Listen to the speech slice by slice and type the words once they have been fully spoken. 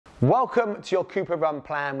Welcome to your Cooper Run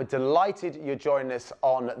Plan. We're delighted you're joining us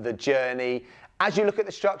on the journey. As you look at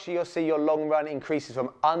the structure, you'll see your long run increases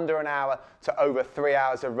from under an hour to over 3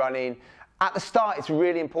 hours of running. At the start, it's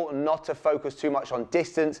really important not to focus too much on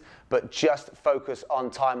distance, but just focus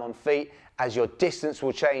on time on feet, as your distance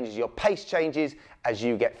will change, as your pace changes, as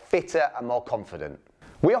you get fitter and more confident.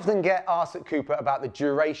 We often get asked at Cooper about the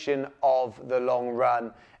duration of the long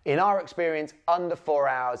run. In our experience, under 4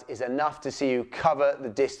 hours is enough to see you cover the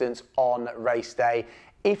distance on race day.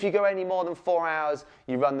 If you go any more than 4 hours,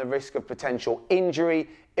 you run the risk of potential injury,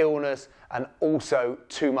 illness, and also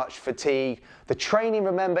too much fatigue. The training,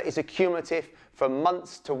 remember, is accumulative from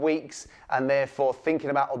months to weeks, and therefore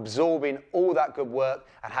thinking about absorbing all that good work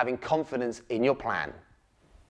and having confidence in your plan.